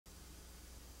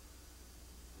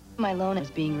My loan is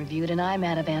being reviewed, and I'm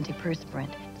out of antiperspirant.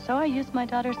 So I used my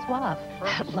daughter's Suave.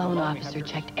 That loan officer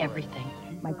checked everything.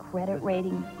 My credit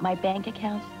rating, my bank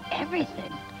accounts,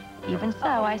 everything. Even so,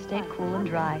 I stayed cool and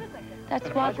dry. That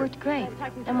Suave worked great.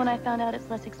 And when I found out it's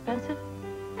less expensive,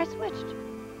 I switched.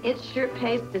 It sure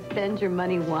pays to spend your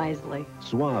money wisely.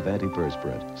 Suave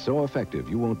antiperspirant. So effective,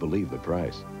 you won't believe the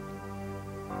price.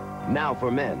 Now for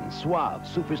men, Suave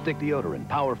Super Stick Deodorant.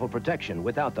 Powerful protection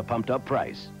without the pumped-up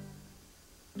price.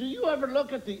 Do you ever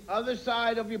look at the other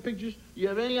side of your pictures? You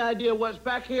have any idea what's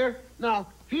back here? Now,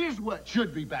 here's what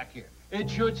should be back here. It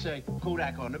should say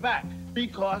Kodak on the back,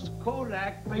 because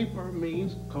Kodak paper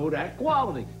means Kodak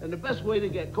quality. And the best way to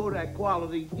get Kodak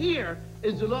quality here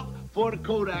is to look for the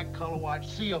Kodak Color Watch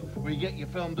seal where you get your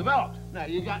film developed. Now,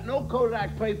 you got no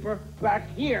Kodak paper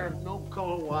back here, no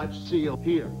Color Watch seal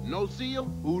here. No seal?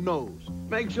 Who knows?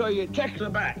 Make sure you check the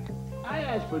back. I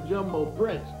asked for jumbo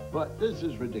prints, but this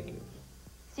is ridiculous.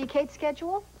 See Kate's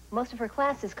schedule? Most of her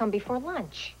classes come before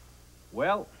lunch.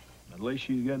 Well, at least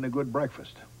she's getting a good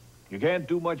breakfast. You can't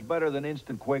do much better than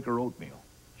instant Quaker oatmeal.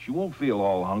 She won't feel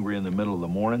all hungry in the middle of the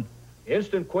morning.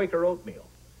 Instant Quaker oatmeal.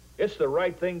 It's the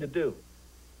right thing to do.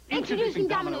 Introducing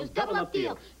Domino's Double-Up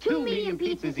Deal. 2 medium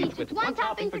pizzas each with 1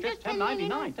 topping for just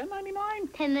 $10.99.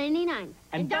 $10.99? $10.99.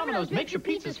 And Domino's makes your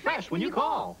pizzas fresh when you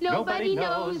call. Nobody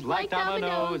knows like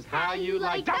Domino's how you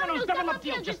like Domino's Double-Up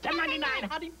Deal, just $10.99.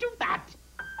 How do you do that?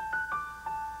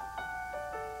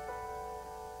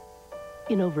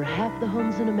 In over half the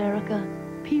homes in America,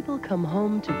 people come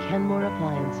home to Kenmore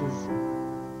appliances.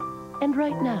 And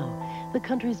right now, the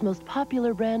country's most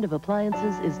popular brand of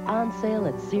appliances is on sale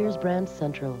at Sears Brand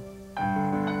Central.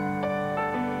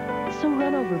 So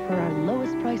run over for our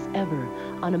lowest price ever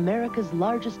on America's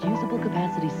largest usable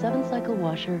capacity 7-cycle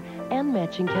washer and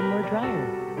matching Kenmore dryer,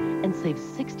 and save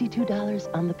 $62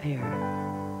 on the pair.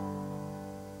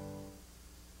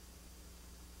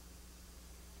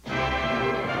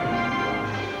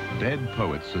 Dead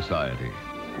Poets Society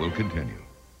will continue.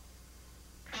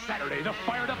 Saturday, the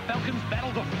fired-up Falcons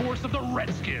battle the force of the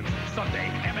Redskins. Sunday,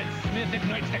 Emmitt Smith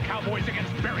ignites the Cowboys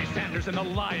against Barry Sanders and the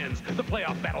Lions. The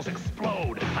playoff battles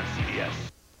explode on CBS.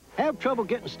 Have trouble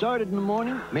getting started in the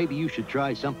morning? Maybe you should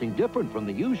try something different from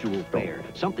the usual fare.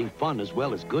 Something fun as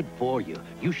well as good for you.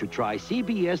 You should try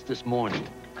CBS This Morning.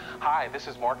 Hi, this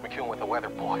is Mark McEwen with the Weather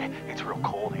Boy. It's real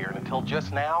cold here, and until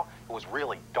just now, it was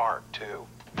really dark, too.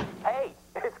 Hey,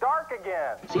 it's dark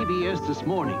again. CBS This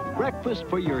Morning. Breakfast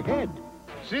for your head.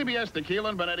 CBS, the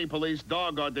Keelan Benetti Police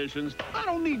dog auditions. I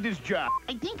don't need this job.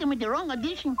 I think I'm in the wrong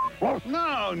audition.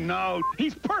 No,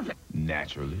 he's perfect.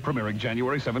 Naturally. Premiering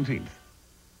January 17th.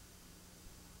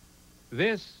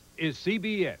 This is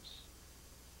CBS.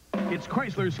 It's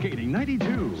Chrysler Skating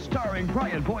 92, starring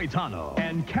Brian Boitano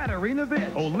and Katarina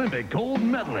Witt, Olympic gold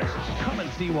medalists. Come and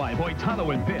see why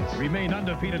Boitano and Witt remain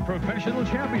undefeated professional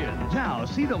champions. Now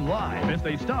see them live as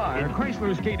they star in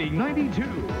Chrysler Skating 92,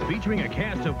 featuring a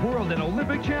cast of world and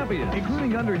Olympic champions,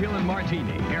 including Underhill and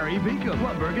Martini, Harry Beacom,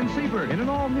 Blumberg and Seibert, in an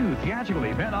all-new theatrical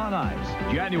event on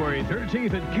ice. January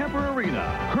 13th at Kemper Arena.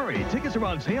 Hurry, tickets are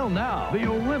on sale now. The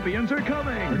Olympians are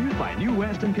coming. Produced by New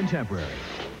West and Contemporary.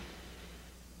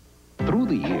 Through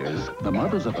the years, the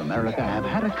mothers of America have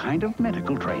had a kind of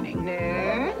medical training.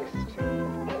 Next.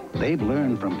 They've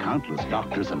learned from countless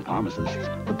doctors and pharmacists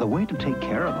that the way to take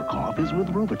care of a cough is with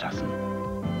Robitussin.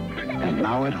 And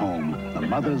now at home, the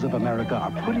mothers of America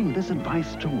are putting this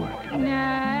advice to work.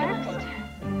 Next.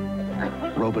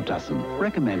 Robitussin,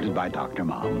 recommended by Dr.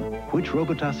 Mom. Which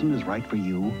Robitussin is right for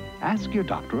you? Ask your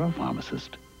doctor or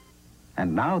pharmacist.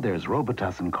 And now there's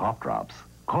Robitussin cough drops.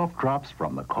 Cough drops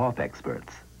from the cough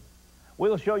experts.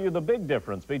 We'll show you the big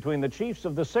difference between the Chiefs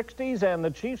of the 60s and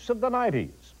the Chiefs of the 90s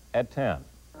at 10.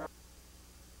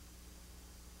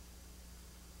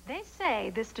 They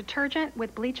say this detergent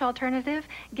with bleach alternative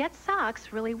gets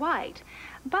socks really white.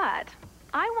 But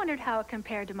I wondered how it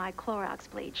compared to my Clorox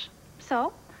bleach.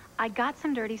 So I got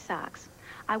some dirty socks.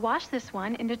 I washed this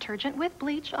one in detergent with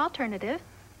bleach alternative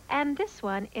and this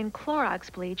one in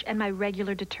Clorox bleach and my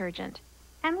regular detergent.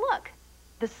 And look,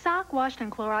 the sock washed in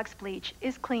Clorox bleach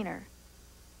is cleaner.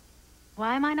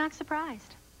 Why am I not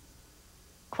surprised?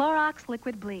 Clorox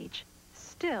liquid bleach.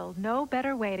 Still no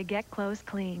better way to get clothes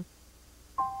clean.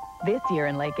 This year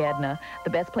in Lake Edna, the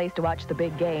best place to watch the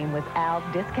big game was Al's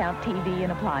Discount TV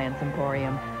and Appliance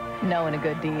Emporium. Knowing a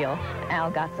good deal,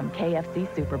 Al got some KFC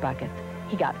Super Buckets.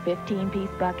 He got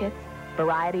 15-piece buckets,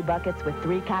 variety buckets with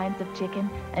 3 kinds of chicken,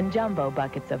 and jumbo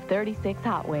buckets of 36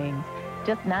 hot wings.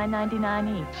 Just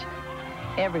 $9.99 each.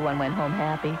 Everyone went home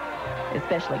happy,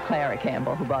 especially Clara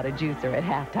Campbell, who bought a juicer at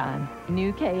halftime.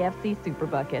 New KFC Super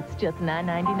Buckets, just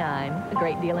 $9.99. A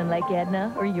great deal in Lake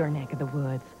Edna or your neck of the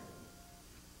woods.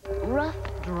 Rough,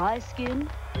 dry skin?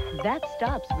 That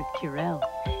stops with Curel.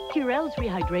 Curel's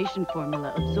rehydration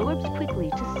formula absorbs quickly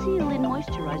to seal in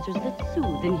moisturizers that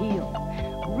soothe and heal.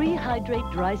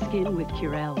 Rehydrate dry skin with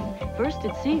Curel. First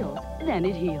it seals, then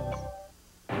it heals.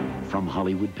 From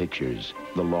Hollywood Pictures,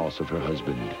 the loss of her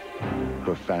husband,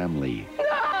 her family.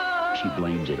 No! She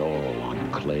blames it all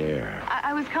on Claire.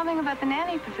 I was calling about the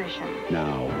nanny position.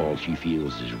 Now, all she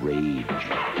feels is rage.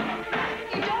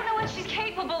 You don't know what she's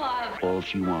capable of. All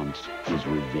she wants is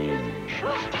revenge.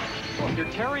 You're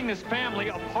tearing this family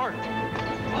apart.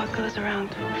 What goes around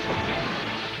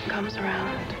comes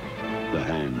around. The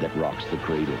Hand That Rocks the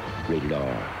Cradle. Rated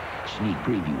R. Sneak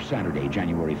preview Saturday,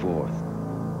 January 4th.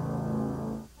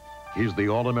 He's the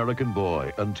all-American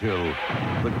boy until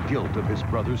the guilt of his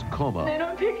brother's coma I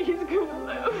don't think he's gonna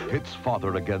live. pits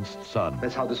father against son.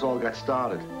 That's how this all got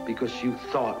started, because you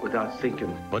thought without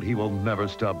thinking. But he will never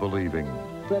stop believing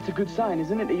That's a good sign,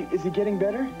 isn't it? Is he getting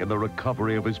better? in the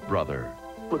recovery of his brother.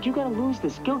 But you gotta lose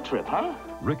this guilt trip, huh?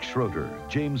 Rick Schroeder,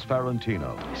 James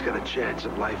Farentino. He's got a chance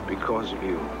at life because of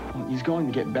you. He's going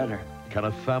to get better. Can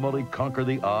a family conquer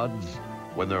the odds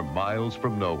when they're miles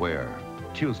from nowhere?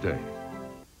 Tuesday.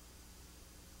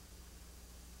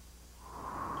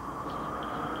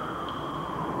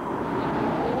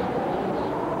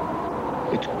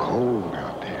 It's cold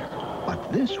out there,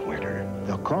 but this winter,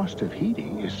 the cost of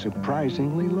heating is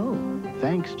surprisingly low,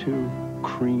 thanks to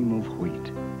cream of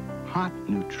wheat. Hot,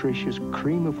 nutritious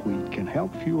cream of wheat can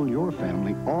help fuel your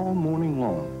family all morning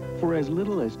long for as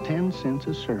little as 10 cents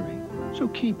a serving. So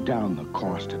keep down the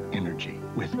cost of energy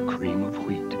with cream of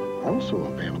wheat, also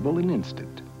available in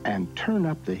instant, and turn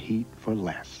up the heat for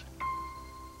less.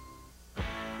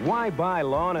 Why buy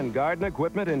lawn and garden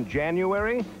equipment in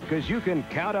January? Because you can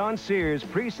count on Sears'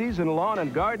 preseason lawn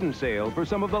and garden sale for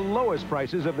some of the lowest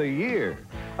prices of the year.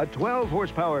 A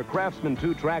 12-horsepower Craftsman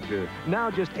 2 tractor, now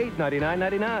just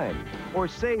 $899.99. Or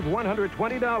save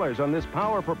 $120 on this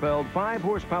power-propelled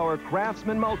 5-horsepower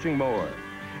Craftsman mulching mower.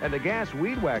 And a gas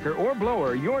weed whacker or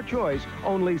blower, your choice,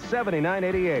 only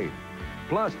 $79.88.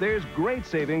 Plus, there's great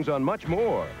savings on much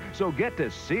more. So get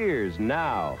to Sears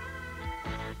now.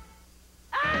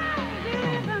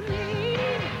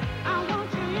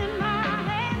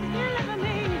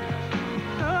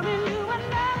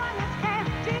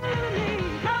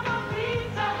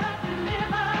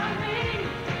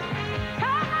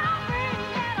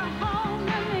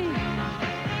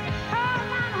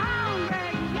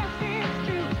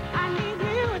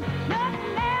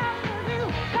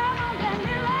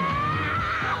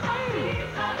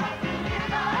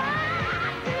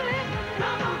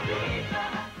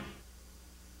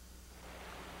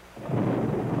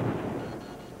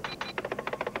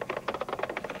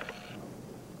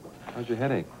 How's your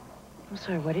headache? I'm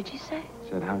sorry, what did you say? I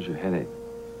said, how's your headache?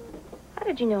 How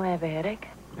did you know I have a headache?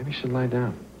 Maybe you should lie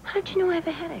down. How did you know I have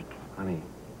a headache? Honey,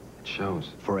 it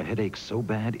shows. For a headache so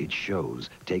bad it shows,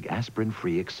 take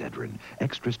aspirin-free Excedrin.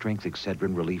 Extra-strength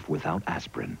Excedrin relief without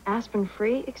aspirin.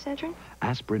 Aspirin-free Excedrin?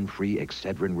 Aspirin-free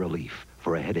Excedrin relief.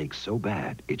 For a headache so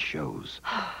bad it shows.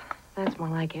 That's more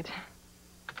like it.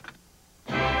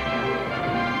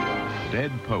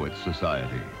 Dead Poets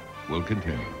Society will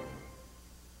continue.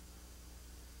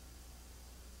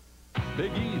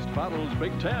 Big East battles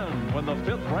Big Ten when the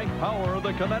 5th-ranked power of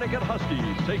the Connecticut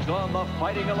Huskies takes on the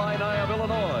Fighting Illini of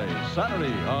Illinois,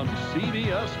 Saturday on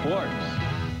CBS Sports.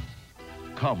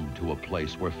 Come to a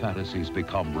place where fantasies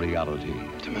become reality.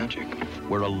 It's magic.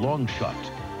 Where a long shot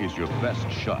is your best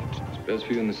shot. It's best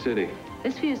view in the city.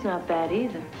 This view's not bad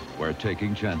either. Where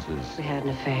taking chances We had an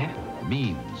affair.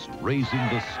 means raising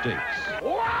the stakes.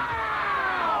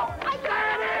 Wow! I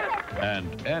got it!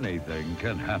 And anything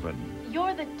can happen.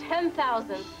 You're the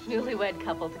 10,000th newlywed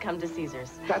couple to come to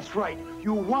Caesars. That's right.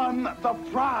 You won the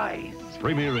prize.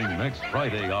 Premiering next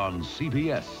Friday on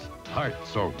CBS.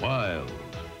 Hearts Are Wild.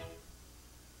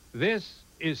 This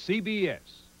is CBS.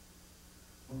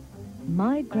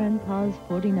 My grandpa's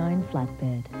 49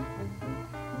 flatbed.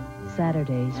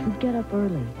 Saturdays, we'd get up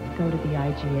early, go to the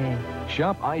IGA.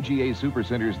 Shop IGA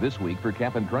Supercenters this week for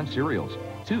Cap'n Crunch cereals.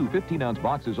 2 15-ounce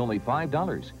boxes, only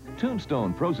 $5.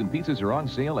 Tombstone frozen pizzas are on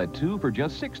sale at 2 for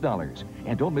just $6.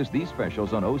 And don't miss these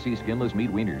specials on OC Skinless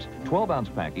Meat Wieners. 12-ounce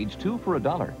package, 2 for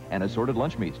 $1. And assorted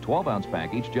lunch meats, 12-ounce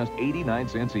package, just 89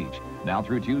 cents each. Now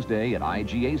through Tuesday at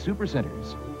IGA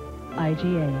Supercenters.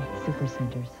 IGA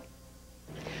Supercenters.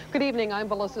 Good evening, I'm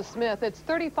Melissa Smith. It's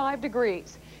 35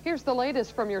 degrees. Here's the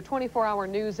latest from your 24-hour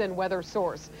news and weather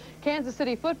source. Kansas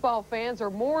City football fans are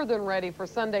more than ready for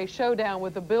Sunday's showdown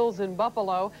with the Bills in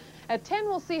Buffalo. At 10,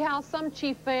 we'll see how some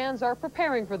Chief fans are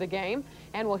preparing for the game,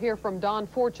 and we'll hear from Don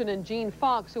Fortune and Gene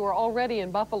Fox, who are already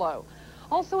in Buffalo.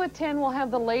 Also at 10, we'll have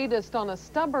the latest on a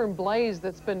stubborn blaze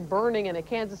that's been burning in a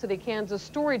Kansas City, Kansas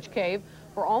storage cave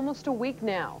for almost a week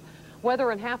now.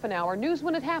 Weather in half an hour. News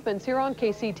when it happens here on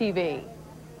KCTV.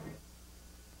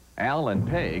 Al and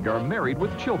Peg are married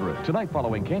with children. Tonight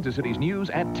following Kansas City's news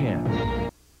at 10.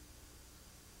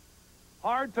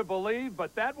 Hard to believe,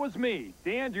 but that was me,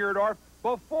 Dan Deerdorf,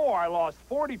 before I lost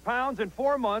 40 pounds in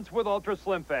 4 months with Ultra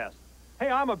Slim Fast. Hey,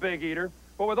 I'm a big eater,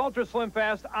 but with Ultra Slim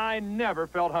Fast, I never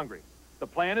felt hungry. The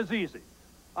plan is easy.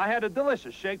 I had a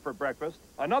delicious shake for breakfast,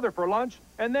 another for lunch,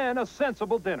 and then a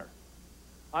sensible dinner.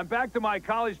 I'm back to my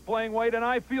college playing weight, and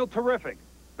I feel terrific.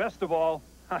 Best of all,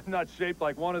 I'm not shaped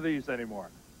like one of these anymore.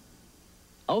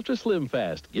 Ultra Slim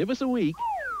Fast. Give us a week.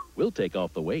 We'll take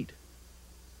off the weight.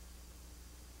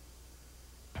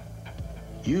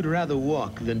 You'd rather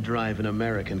walk than drive an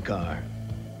American car.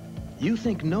 You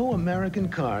think no American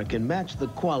car can match the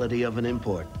quality of an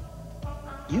import.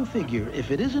 You figure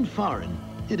if it isn't foreign,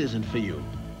 it isn't for you.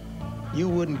 You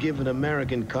wouldn't give an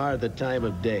American car the time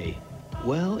of day.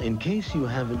 Well, in case you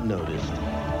haven't noticed,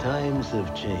 times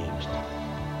have changed.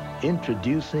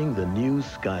 Introducing the new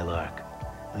Skylark.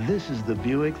 This is the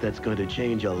Buick that's going to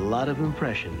change a lot of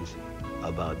impressions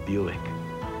about Buick.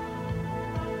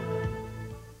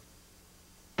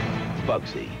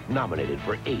 Bugsy, nominated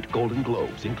for 8 Golden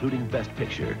Globes, including Best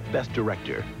Picture, Best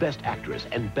Director, Best Actress,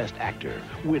 and Best Actor.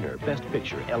 Winner, Best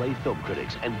Picture, LA Film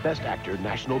Critics, and Best Actor,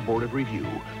 National Board of Review.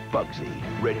 Bugsy,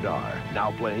 rated R,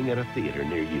 now playing at a theater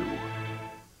near you.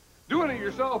 Doing it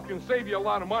yourself can save you a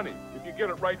lot of money if you get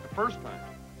it right the first time.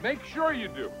 Make sure you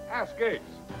do. Ask Ace.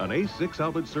 An Ace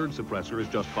 6-outlet surge suppressor is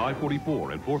just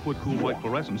 $5.44, and 4-foot cool white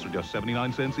fluorescents are just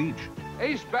 79 cents each.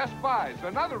 Ace Best Buy is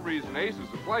another reason Ace is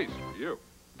the place for you.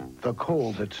 The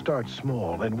cold that starts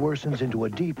small and worsens into a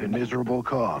deep and miserable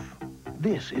cough.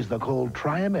 This is the cold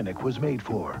Triaminic was made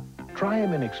for.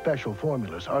 Triaminic special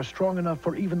formulas are strong enough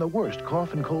for even the worst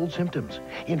cough and cold symptoms.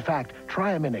 In fact,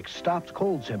 Triaminic stops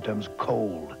cold symptoms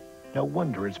cold. No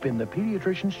wonder it's been the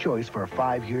pediatrician's choice for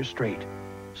 5 years straight.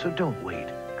 So don't wait.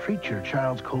 Treat your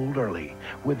child's cold early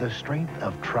with the strength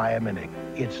of Triaminic.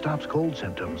 It stops cold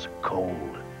symptoms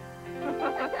cold.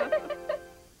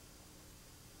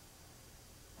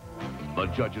 The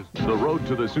judges. The road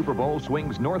to the Super Bowl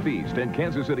swings northeast, and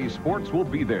Kansas City sports will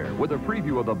be there with a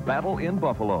preview of the battle in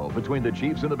Buffalo between the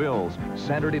Chiefs and the Bills,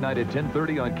 Saturday night at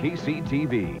 10:30 on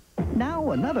KCTV.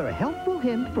 Now another helpful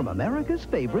hint from America's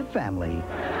favorite family.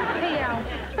 Hey, Al,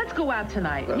 let's go out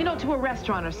tonight. You know, to a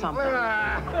restaurant or something.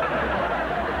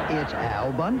 It's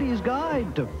Al Bundy's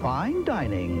guide to fine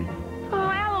dining. Oh,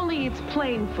 Al only eats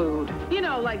plain food. You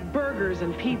know, like burgers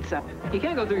and pizza. You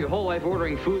can't go through your whole life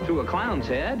ordering food through a clown's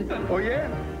head. Oh, yeah?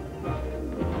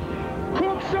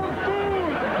 Cook some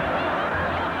food!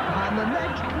 On the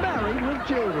next Married with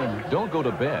Children. Don't go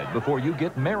to bed before you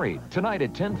get married. Tonight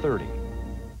at 10:30.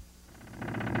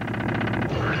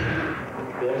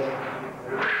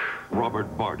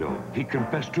 Robert Bardo. He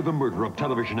confessed to the murder of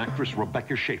television actress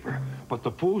Rebecca Schaefer. But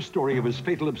the full story of his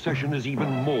fatal obsession is even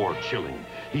more chilling.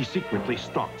 He secretly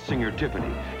stalked singer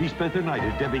Tiffany. He spent the night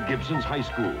at Debbie Gibson's high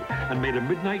school and made a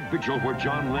midnight vigil where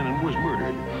John Lennon was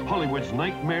murdered. Hollywood's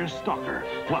nightmare stalker.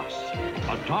 Plus,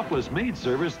 a topless maid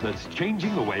service that's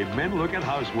changing the way men look at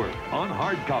housework on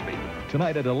hard copy.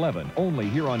 Tonight at 11, only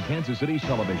here on Kansas City's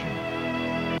television.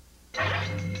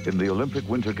 In the Olympic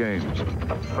Winter Games,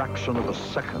 a fraction of a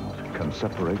second can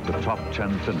separate the top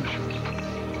 10 finishers.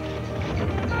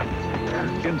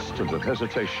 An instant of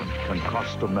hesitation can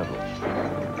cost a medal.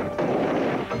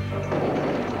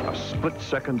 A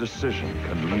split-second decision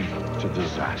can lead to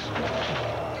disaster.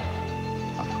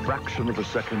 A fraction of a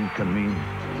second can mean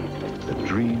the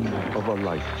dream of a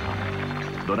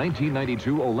lifetime. The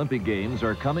 1992 Olympic Games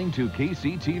are coming to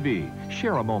KCTV.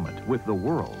 Share a moment with the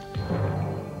world.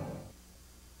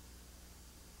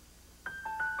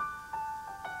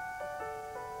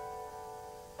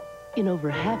 In over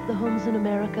half the homes in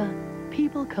America,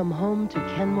 people come home to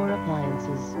Kenmore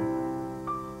appliances.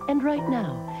 And right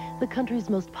now, the country's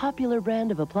most popular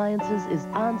brand of appliances is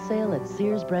on sale at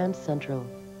Sears Brand Central.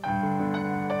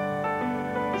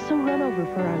 So run over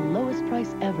for our lowest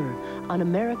price ever on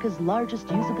America's largest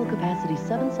usable capacity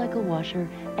 7-cycle washer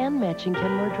and matching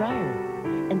Kenmore dryer,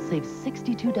 and save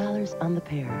 $62 on the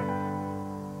pair.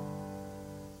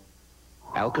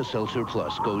 Alka-Seltzer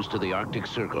Plus goes to the Arctic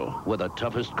Circle, where the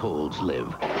toughest colds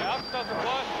live. Alka-Seltzer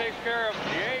Plus takes care of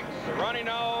the aches, runny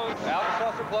nose.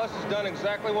 Alka-Seltzer Plus has done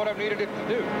exactly what I've needed it to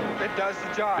do. It does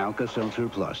the job. Alka-Seltzer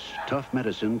Plus, tough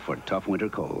medicine for tough winter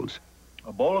colds.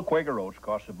 A bowl of Quaker Oats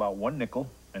costs about 1 nickel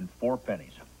and 4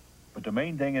 pennies. But the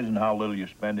main thing isn't how little you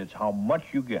spend, it's how much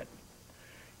you get.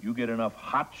 You get enough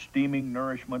hot, steaming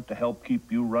nourishment to help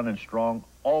keep you running strong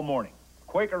all morning.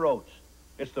 Quaker Oats.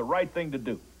 It's the right thing to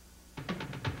do.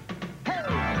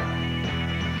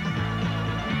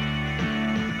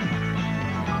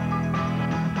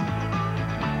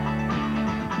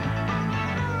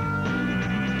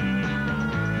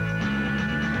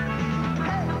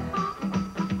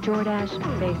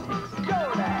 Jordache Basics.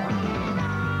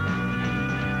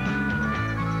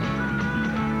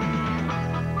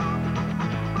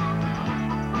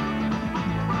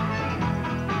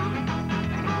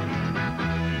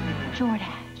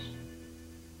 Jordache.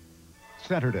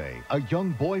 Saturday, a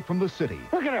young boy from the city.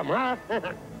 Look at him, huh?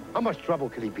 How much trouble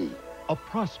could he be? A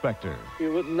prospector. He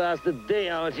wouldn't last a day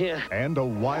out here. And a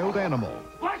wild animal.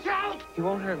 Watch out! He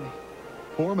won't hurt me.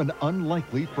 Form an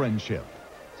unlikely friendship.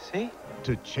 See?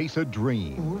 To chase a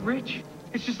dream. We're rich.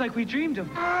 It's just like we dreamed of.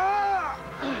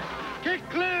 Get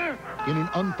clear! In an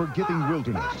unforgiving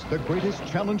wilderness, the greatest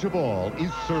challenge of all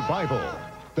is survival.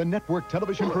 The network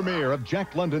television premiere of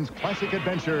Jack London's classic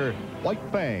adventure, White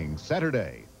Fang,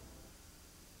 Saturday.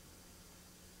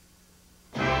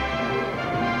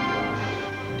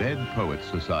 Dead Poets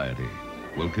Society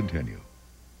will continue.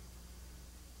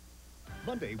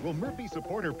 Monday, will Murphy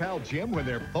support her pal Jim when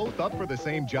they're both up for the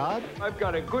same job? I've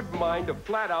got a good mind to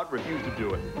flat out refuse to do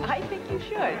it. I think you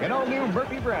should. An all-new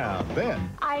Murphy Brown.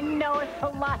 Then, I know it's a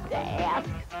lot to ask.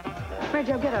 Mary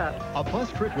Jo, get up. a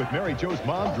bus trip with Mary Jo's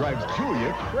mom drives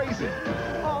Julia crazy.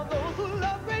 All those who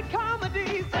love great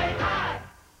comedies, say hi!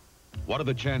 What are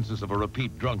the chances of a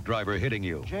repeat drunk driver hitting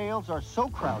you? Jails are so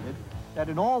crowded that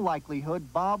in all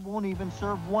likelihood, Bob won't even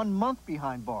serve 1 month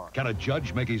behind bars. Can a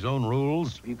judge make his own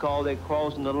rules? If you call that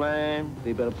crossing the line,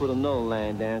 they better put another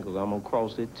line down, because I'm going to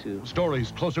cross it, too.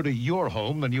 Stories closer to your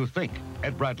home than you think.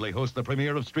 Ed Bradley hosts the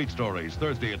premiere of Street Stories,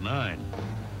 Thursday at 9.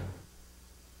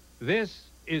 This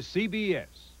is CBS.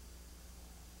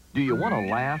 Do you want to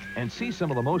laugh and see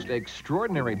some of the most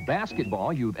extraordinary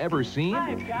basketball you've ever seen?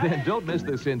 Then don't miss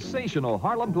the sensational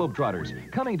Harlem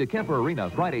Globetrotters, coming to Kemper Arena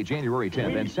Friday, January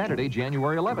 10th and Saturday,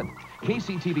 January 11th.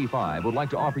 KCTV5 would like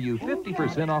to offer you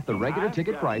 50% off the regular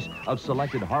ticket price of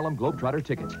selected Harlem Globetrotter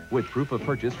tickets with proof of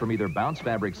purchase from either Bounce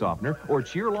Fabric Softener or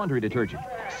Cheer Laundry Detergent.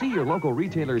 See your local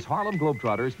retailer's Harlem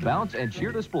Globetrotters Bounce and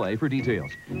Cheer display for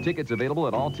details. Tickets available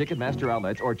at all Ticketmaster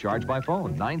outlets or charged by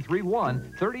phone,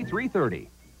 931-3330.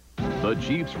 The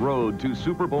Chiefs' road to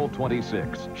Super Bowl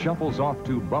 26 shuffles off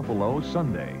to Buffalo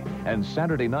Sunday. And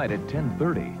Saturday night at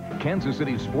 10:30, Kansas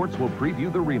City Sports will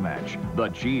preview the rematch. The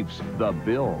Chiefs, the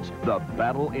Bills, the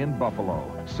battle in Buffalo.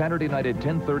 Saturday night at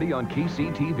 10:30 on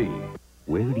KCTV.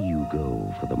 Where do you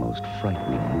go for the most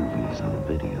frightening movies on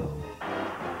video?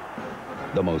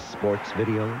 The most sports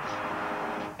videos?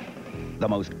 The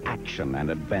most action and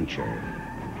adventure?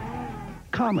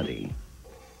 Comedy?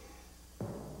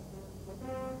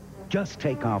 Just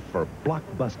take off for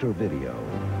Blockbuster Video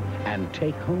and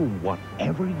take home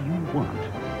whatever you want.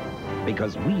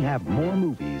 Because we have more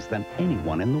movies than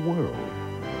anyone in the world.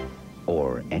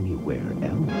 Or anywhere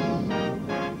else.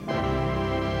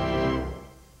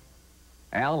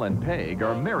 Al and Peg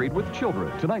are married with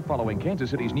children. Tonight following Kansas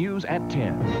City's news at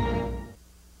 10.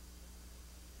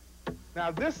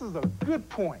 Now, this is a good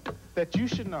point that you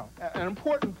should know. An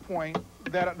important point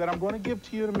that I'm going to give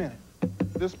to you in a minute.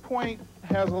 This point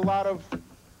has a lot of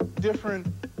different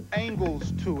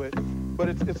angles to it, but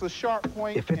it's a sharp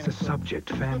point. If it's a subject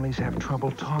families have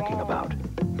trouble talking about,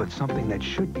 but something that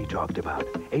should be talked about,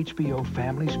 HBO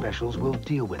Family Specials will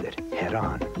deal with it head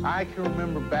on. I can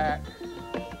remember back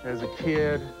as a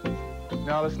kid.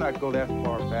 No, let's not go that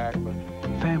far back, but...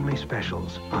 Family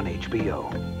Specials on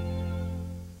HBO.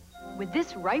 With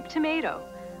this ripe tomato,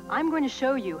 I'm going to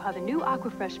show you how the new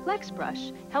Aquafresh Flex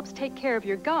Brush helps take care of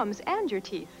your gums and your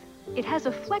teeth. It has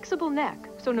a flexible neck,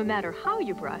 so no matter how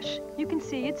you brush, you can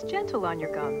see it's gentle on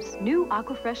your gums. New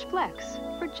Aquafresh Flex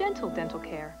for gentle dental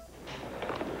care.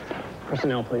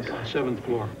 Personnel, please. 7th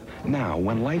floor. Now,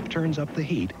 when life turns up the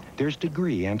heat, there's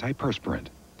Degree antiperspirant.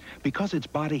 Because it's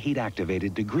body heat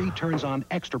activated, Degree turns on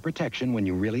extra protection when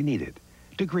you really need it.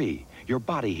 Degree, your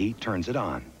body heat turns it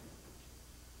on.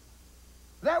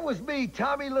 That was me,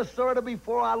 Tommy Lasorda,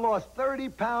 before I lost 30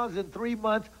 pounds in 3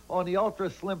 months on the Ultra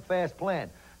Slim Fast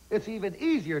plan. It's even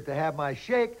easier to have my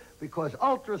shake because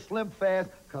Ultra Slim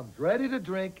Fast comes ready to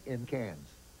drink in cans.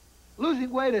 Losing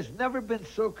weight has never been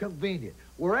so convenient.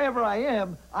 Wherever I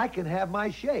am, I can have my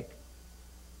shake.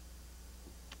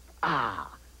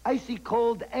 Ah, icy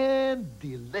cold and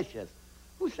delicious.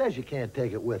 Who says you can't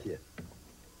take it with you?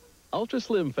 Ultra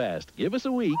Slim Fast. Give us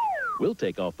a week. We'll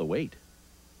take off the weight.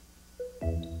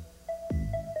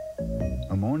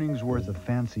 A morning's worth of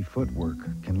fancy footwork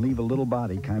can leave a little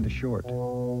body kind of short.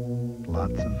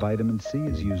 Lots of vitamin C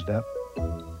is used up.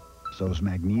 So's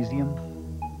magnesium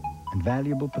and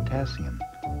valuable potassium.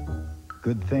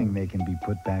 Good thing they can be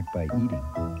put back by eating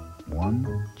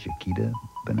one Chiquita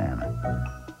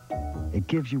banana. It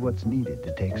gives you what's needed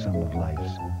to take some of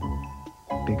life's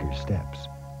bigger steps.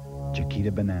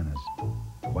 Chiquita bananas,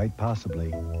 quite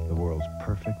possibly the world's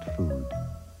perfect food.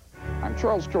 I'm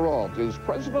Charles Kuralt. Is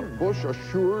President Bush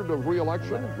assured of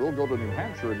re-election? We'll go to New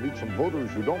Hampshire and meet some voters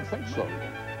who don't think so.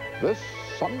 This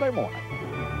Sunday morning.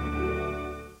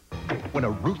 When a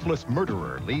ruthless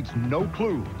murderer leaves no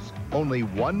clues, only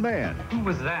one man... Who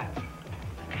was that?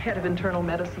 Head of internal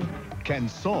medicine. ...can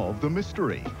solve the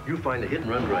mystery. You find the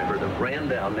hit-and-run driver that ran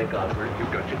down Nick Osborne,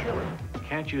 you've got your killer.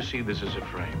 Can't you see this as a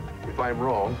frame? If I'm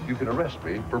wrong, you can arrest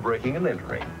me for breaking and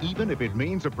entering. Even if it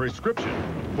means a prescription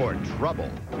for trouble.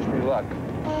 Wish me luck.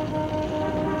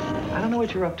 I don't know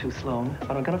what you're up to, Sloan,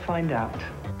 but I'm gonna find out.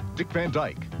 Dick Van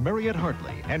Dyke, Mariette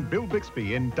Hartley, and Bill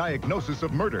Bixby in Diagnosis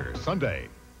of Murder, Sunday.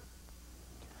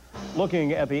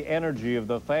 Looking at the energy of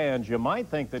the fans, you might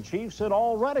think the Chiefs had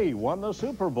already won the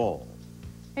Super Bowl.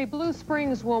 A Blue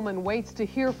Springs woman waits to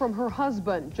hear from her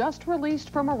husband, just released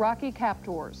from Iraqi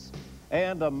captors.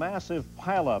 And a massive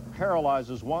pileup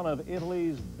paralyzes one of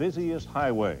Italy's busiest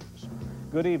highways.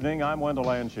 Good evening, I'm Wendell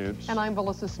Anschutz. And I'm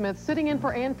Melissa Smith, sitting in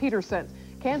for Ann Peterson.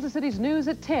 Kansas City's News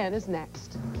at 10 is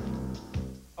next.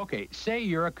 Okay, say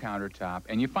you're a countertop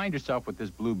and you find yourself with this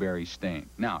blueberry stain.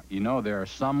 Now, you know there are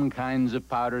some kinds of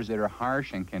powders that are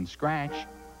harsh and can scratch.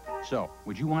 So,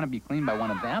 would you want to be cleaned by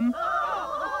one of them?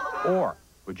 Or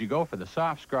would you go for the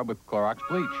soft scrub with Clorox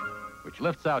bleach, which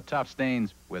lifts out tough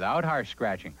stains without harsh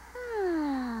scratching?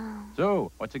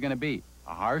 So, what's it going to be?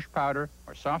 A harsh powder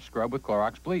or soft scrub with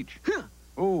Clorox bleach?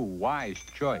 Ooh, wise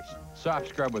choice. Soft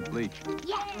scrub with bleach.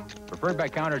 Yeah. Preferred by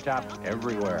countertops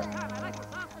everywhere.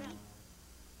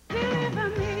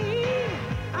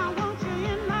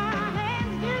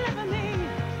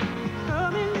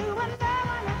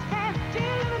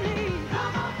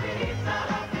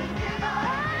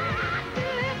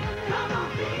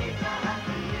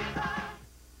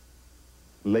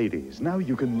 Ladies, now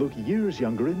you can look years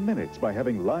younger in minutes by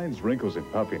having lines, wrinkles, and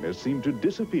puffiness seem to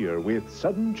disappear with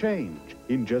sudden change.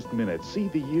 In just minutes, see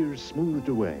the years smoothed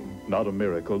away. Not a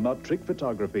miracle, not trick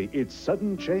photography, it's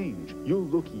sudden change. You'll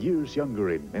look years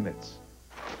younger in minutes.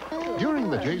 During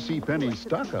the JCPenney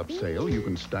stock-up sale, you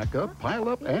can stack up, pile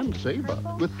up, and save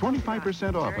up with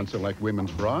 25% off on select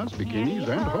women's bras, bikinis,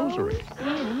 and hosiery.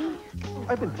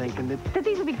 I've been thinking that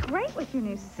these would be great with your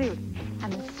new suit.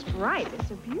 And the stripe is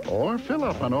so beautiful. Or fill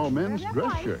up on all men's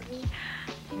dress shirts.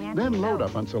 Then load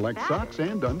up on select socks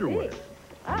and underwear.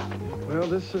 Well,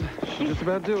 this should just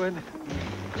about do it.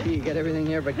 Gee, you got everything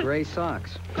here but gray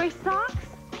socks. Gray socks?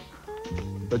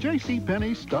 The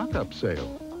JCPenney stock-up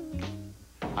sale.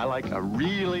 I like a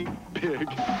really big,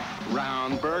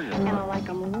 round burger. And I like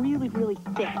them really, really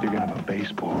thick. You're gonna have a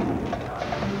baseball.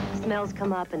 Smells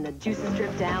come up and the juices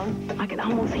drip down. I can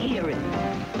almost hear it.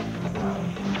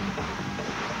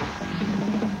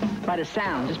 By the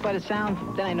sound, just by the sound,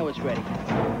 then I know it's ready.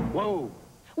 Whoa.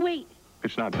 Wait.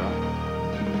 It's not done.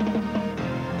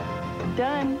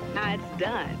 Done. Nah, it's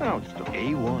done. No, it's done.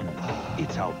 A1.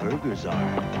 It's how burgers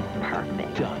are.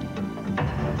 Perfect. Done.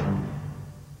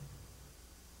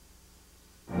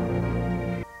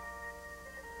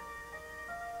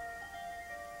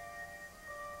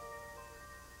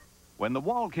 When the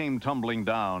wall came tumbling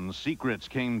down, secrets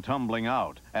came tumbling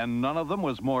out, and none of them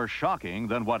was more shocking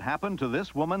than what happened to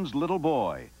this woman's little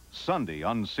boy. Sunday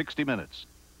on 60 Minutes.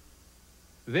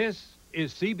 This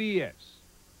is CBS.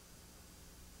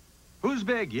 Who's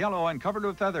big, yellow, and covered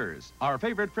with feathers? Our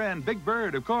favorite friend, Big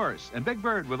Bird, of course. And Big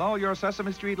Bird, with all your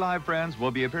Sesame Street Live friends,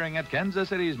 will be appearing at Kansas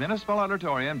City's Municipal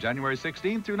Auditorium January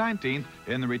 16th through 19th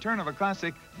in the return of a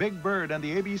classic, Big Bird and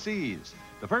the ABCs.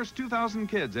 The first 2,000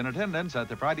 kids in attendance at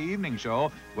the Friday evening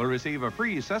show will receive a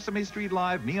free Sesame Street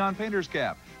Live neon painter's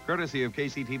cap, courtesy of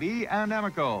KCTV and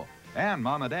Amoco. And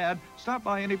Mom and Dad, stop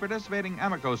by any participating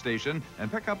Amoco station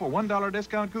and pick up a $1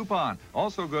 discount coupon,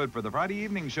 also good for the Friday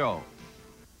evening show.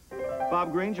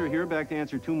 Bob Granger here, back to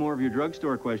answer 2 more of your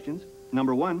drugstore questions.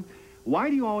 Number 1, why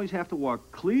do you always have to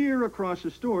walk clear across the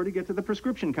store to get to the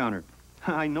prescription counter?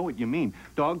 I know what you mean.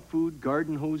 Dog food,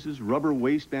 garden hoses, rubber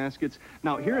waste baskets.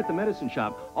 Now, here at the medicine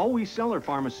shop, all we sell are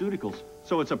pharmaceuticals,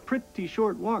 so it's a pretty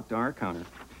short walk to our counter.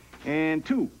 And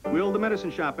 2, will the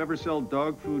medicine shop ever sell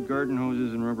dog food, garden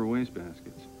hoses, and rubber waste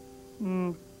baskets?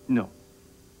 No.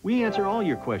 We answer all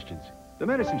your questions. The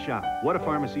medicine shop, what a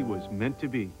pharmacy was meant to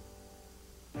be.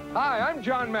 Hi, I'm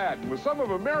John Madden with some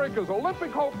of America's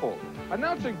Olympic hopefuls,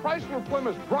 announcing Chrysler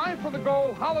Plymouth's Drive for the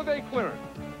Goal Holiday Clearance.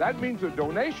 That means a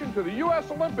donation to the U.S.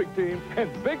 Olympic team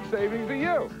and big savings to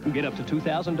you. Get up to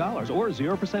 $2,000 or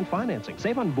 0% financing.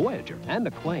 Save on Voyager and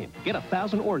Acclaim. Get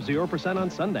 $1,000 or 0% on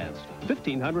Sundance,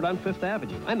 $1,500 on Fifth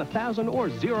Avenue, and $1,000 or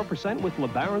 0% with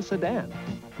LeBaron Sedan.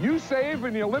 You save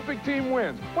and the Olympic team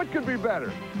wins. What could be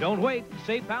better? Don't wait.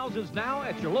 Save thousands now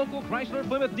at your local Chrysler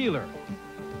Plymouth dealer.